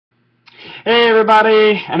Hey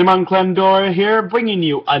everybody, Animon Clendora here, bringing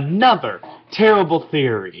you another terrible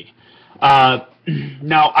theory.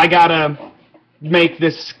 Now I gotta make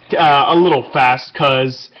this a little fast,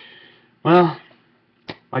 cause, well,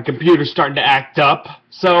 my computer's starting to act up.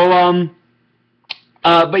 So,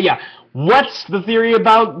 but yeah, what's the theory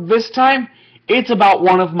about this time? It's about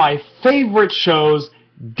one of my favorite shows,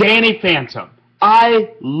 Danny Phantom.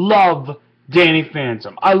 I love Danny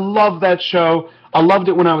Phantom. I love that show. I loved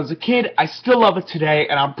it when I was a kid. I still love it today,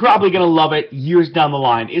 and I'm probably going to love it years down the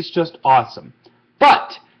line. It's just awesome.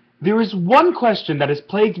 But there is one question that has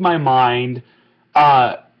plagued my mind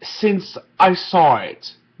since I saw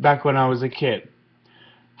it back when I was a kid.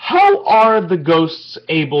 How are the ghosts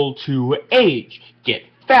able to age, get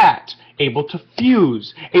fat, able to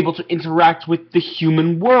fuse, able to interact with the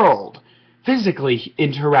human world, physically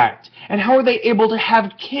interact, and how are they able to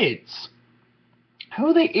have kids? How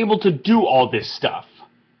are they able to do all this stuff?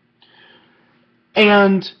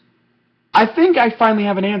 And I think I finally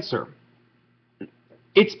have an answer.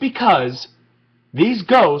 It's because these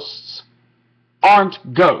ghosts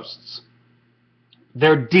aren't ghosts.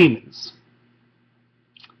 They're demons.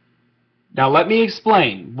 Now let me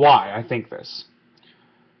explain why I think this.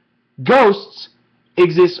 Ghosts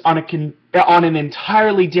exist on an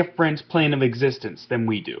entirely different plane of existence than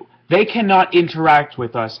we do. They cannot interact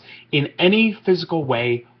with us in any physical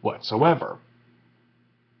way whatsoever.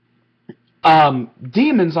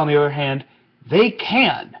 Demons, on the other hand, they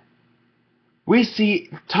can. We see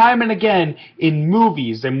time and again in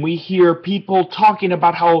movies, and we hear people talking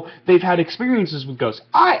about how they've had experiences with ghosts.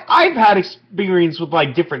 I've had experience with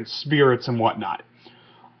like different spirits and whatnot.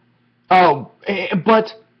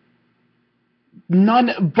 But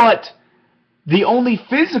the only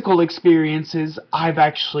physical experiences I've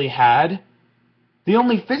actually had,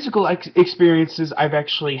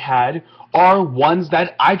 are ones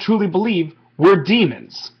that I truly believe were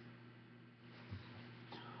demons.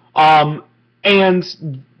 But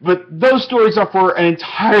those stories are for an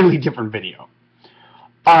entirely different video.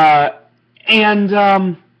 I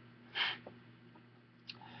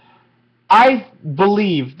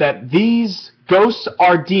believe that these ghosts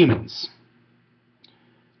are demons.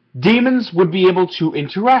 Demons would be able to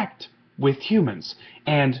interact with humans,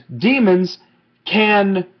 and demons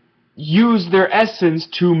can use their essence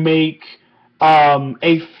to make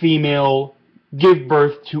a female give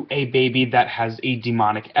birth to a baby that has a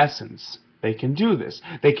demonic essence. They can do this.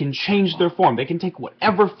 They can change their form. They can take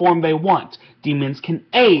whatever form they want. Demons can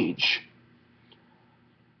age.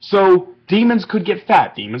 So, demons could get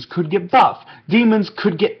fat. Demons could get buff. Demons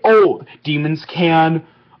could get old. Demons can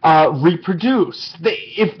reproduce.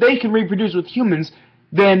 If they can reproduce with humans,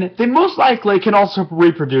 then they most likely can also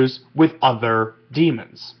reproduce with other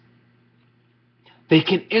demons. They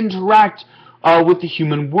can interact with the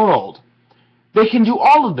human world. They can do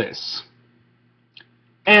all of this.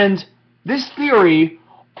 And this theory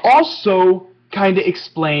also kind of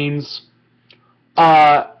explains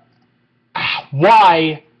why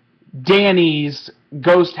Danny's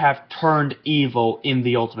ghost have turned evil in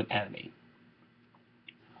The Ultimate Enemy.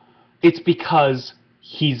 It's because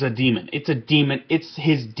he's a demon. It's a demon. It's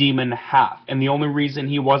his demon half. And the only reason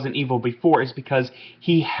he wasn't evil before is because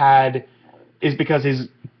his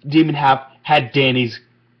demon half had Danny's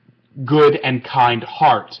good and kind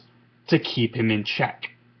heart to keep him in check.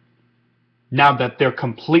 Now that they're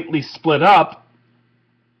completely split up,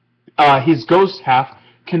 his ghost half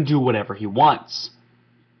can do whatever he wants.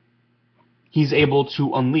 He's able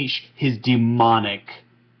to unleash his demonic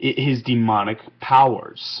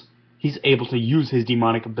powers. He's able to use his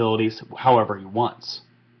demonic abilities however he wants.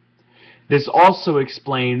 This also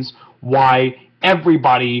explains why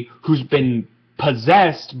everybody who's been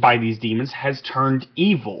possessed by these demons has turned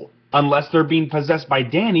evil. Unless they're being possessed by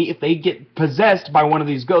Danny, if they get possessed by one of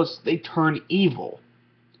these ghosts, they turn evil.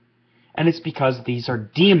 And it's because these are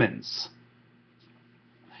demons.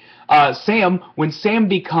 When Sam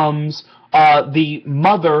becomes the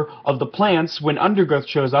mother of the plants, when Undergrowth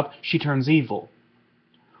shows up, she turns evil.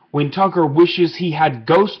 When Tucker wishes he had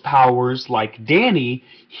ghost powers like Danny,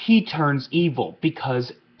 he turns evil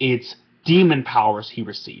because it's demon powers he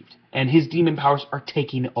received. And his demon powers are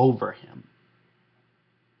taking over him.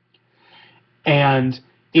 And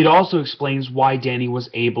it also explains why Danny was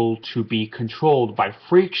able to be controlled by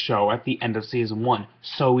Freak Show at the end of Season 1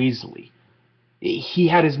 so easily. He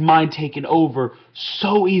had his mind taken over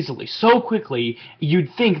so easily, so quickly,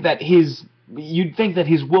 you'd think that his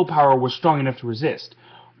willpower was strong enough to resist.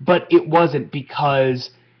 But it wasn't, because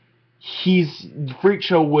Freak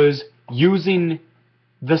Show was using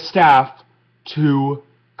the staff to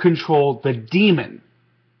control the demon.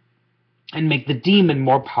 and make the demon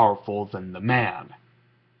more powerful than the man.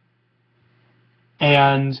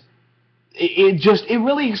 And it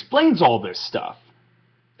really explains all this stuff.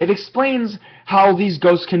 It explains how these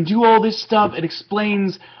ghosts can do all this stuff. It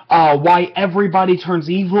explains why everybody turns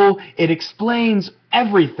evil. It explains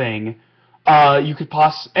everything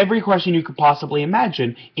every question you could possibly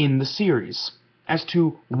imagine in the series as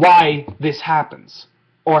to why this happens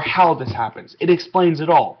or how this happens. It explains it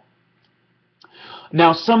all.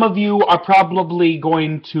 Now, some of you are probably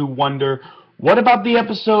going to wonder, what about the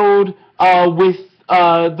episode with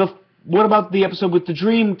the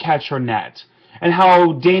Dreamcatcher net, and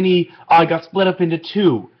how Danny got split up into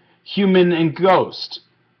two, human and ghost?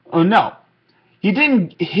 Oh no, he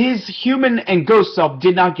didn't. His human and ghost self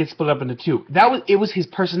did not get split up into two. It was his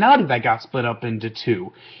personality that got split up into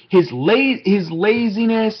two. His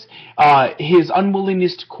laziness, his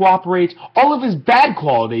unwillingness to cooperate, all of his bad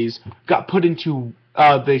qualities got put into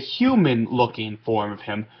the human-looking form of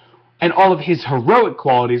him, and all of his heroic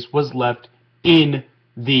qualities was left in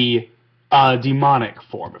the demonic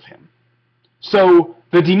form of him. So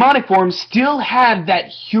the demonic form still had that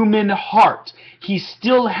human heart. He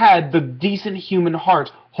still had the decent human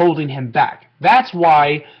heart holding him back. That's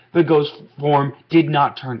why the ghost form did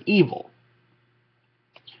not turn evil.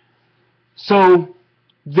 So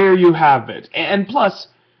there you have it. And plus,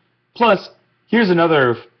 here's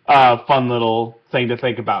another fun little thing to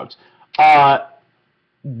think about.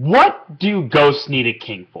 What do ghosts need a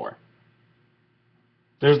king for?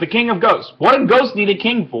 There's the king of ghosts. What do ghosts need a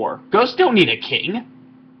king for? Ghosts don't need a king.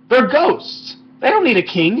 They're ghosts. They don't need a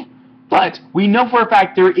king. But we know for a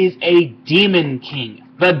fact there is a demon king.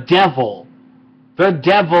 The devil. The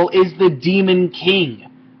devil is the demon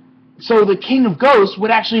king. So the king of ghosts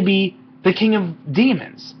would actually be the king of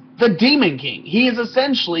demons. The demon king. He is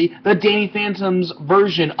essentially the Danny Phantom's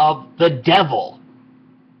version of the devil.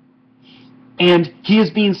 And he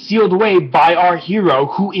is being sealed away by our hero,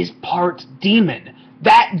 who is part demon.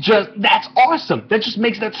 That's awesome. That just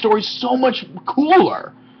makes that story so much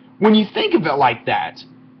cooler when you think of it like that.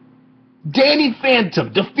 Danny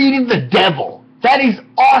Phantom defeating the devil. That is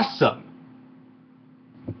awesome.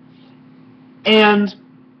 And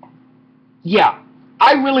yeah,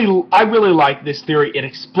 I really like this theory. It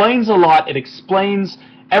explains a lot. It explains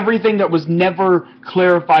everything that was never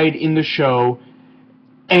clarified in the show.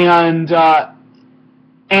 And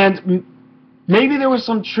maybe there was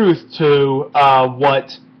some truth to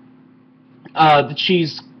what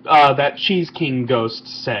that Cheese King ghost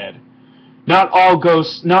said. Not all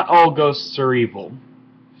ghosts are evil.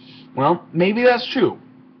 Well, maybe that's true.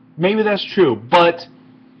 Maybe that's true, but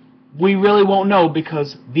we really won't know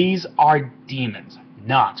because these are demons,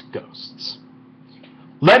 not ghosts.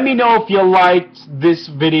 Let me know if you liked this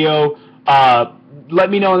video. Let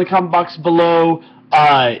me know in the comment box below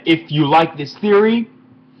if you like this theory,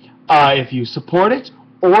 if you support it,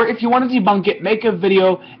 or if you want to debunk it. Make a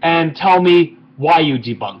video and tell me why you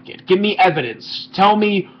debunk it. Give me evidence. Tell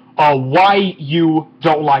me why you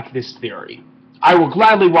don't like this theory. I will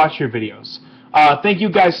gladly watch your videos. Thank you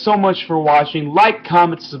guys so much for watching. Like,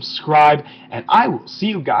 comment, subscribe, and I will see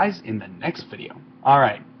you guys in the next video.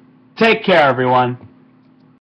 Alright, take care everyone.